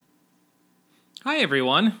Hi,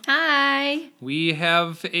 everyone. Hi. We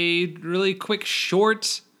have a really quick,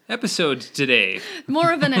 short episode today.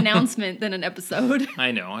 More of an announcement than an episode. I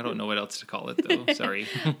know. I don't know what else to call it, though. Sorry.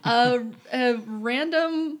 A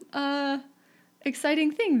random,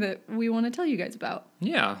 exciting thing that we want to tell you guys about.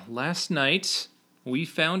 Yeah. Last night, we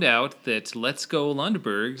found out that Let's Go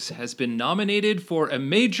Lundbergs has been nominated for a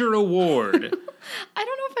major award. I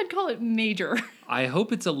don't know if I'd call it major. I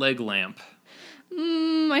hope it's a leg lamp.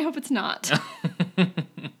 I hope it's not.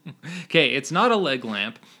 Okay, it's not a leg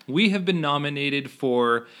lamp. We have been nominated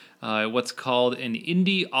for what's called an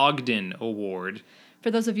Indie Ogden Award.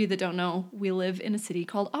 For those of you that don't know, we live in a city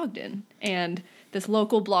called Ogden, and this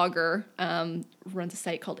local blogger runs a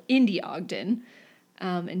site called Indie Ogden,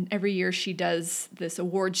 and every year she does this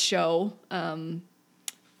awards show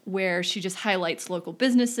where she just highlights local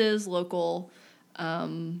businesses, local,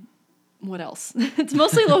 what else? It's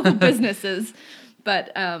mostly local businesses,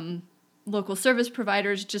 but local service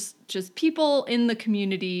providers, just people in the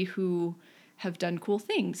community who have done cool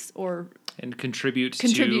things or contribute to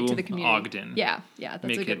the community. Ogden. Yeah, that's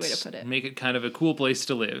a good way to put it. Make it kind of a cool place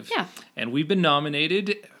to live. Yeah. And we've been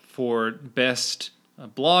nominated for best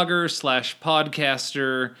blogger /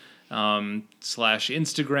 podcaster /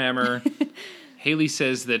 Instagrammer. Haley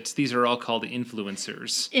says that these are all called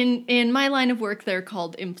influencers. In my line of work, they're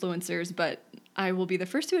called influencers, but I will be the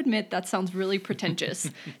first to admit that sounds really pretentious.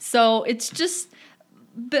 So it's just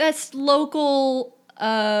best local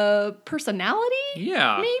personality?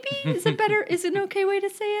 Yeah. Maybe? Is it an okay way to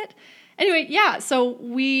say it? Anyway, yeah, so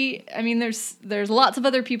there's lots of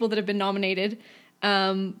other people that have been nominated,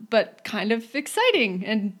 but kind of exciting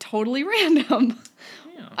and totally random.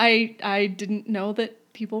 Yeah. I didn't know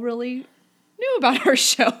that people really knew about our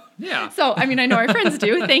show. Yeah. So, I know our friends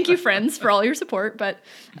do. Thank you, friends, for all your support. But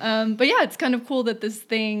yeah, it's kind of cool that this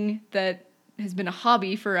thing that has been a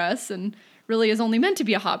hobby for us and really is only meant to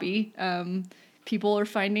be a hobby,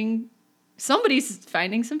 somebody's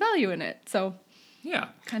finding some value in it. So, yeah.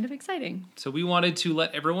 Kind of exciting. So we wanted to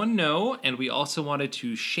let everyone know, and we also wanted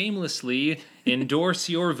to shamelessly endorse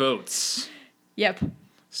your votes. Yep.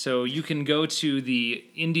 So you can go to the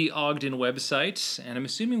Indie Ogden website, and I'm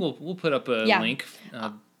assuming we'll put up a link.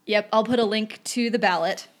 Yep, I'll put a link to the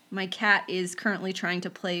ballot. My cat is currently trying to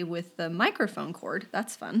play with the microphone cord.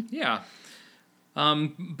 That's fun. Yeah.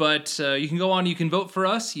 But you can go on, you can vote for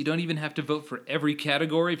us. You don't even have to vote for every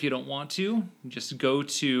category if you don't want to. Just go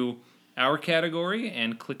to our category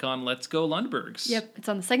and click on Let's Go Lundbergs. Yep, it's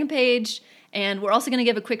on the second page. And we're also going to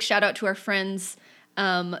give a quick shout out to our friends,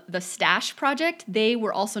 the Stash Project. They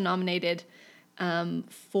were also nominated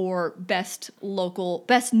for best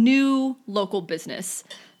new local business.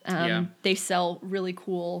 They sell really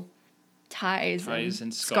cool ties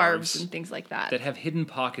and scarves and things like that have hidden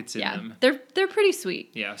pockets in them. They're pretty sweet.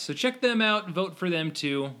 Yeah, so check them out. Vote for them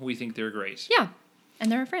too. We think they're great. Yeah,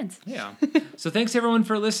 and they're our friends. Yeah. So thanks everyone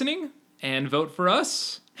for listening, and vote for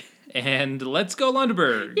us. And let's go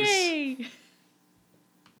Lundbergs. Yay!